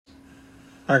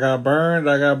I got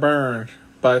burned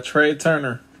by Trey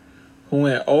Turner, who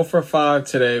went 0 for 5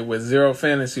 today with 0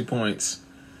 fantasy points.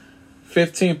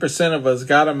 15% of us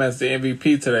got him as the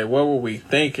MVP today. What were we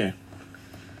thinking?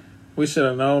 We should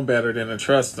have known better than to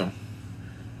trust him.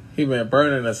 He been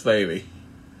burning us lately.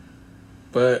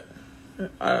 But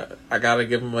I got to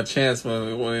give him a chance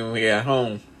when we at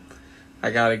home.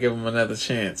 I got to give him another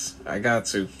chance. I got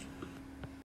to.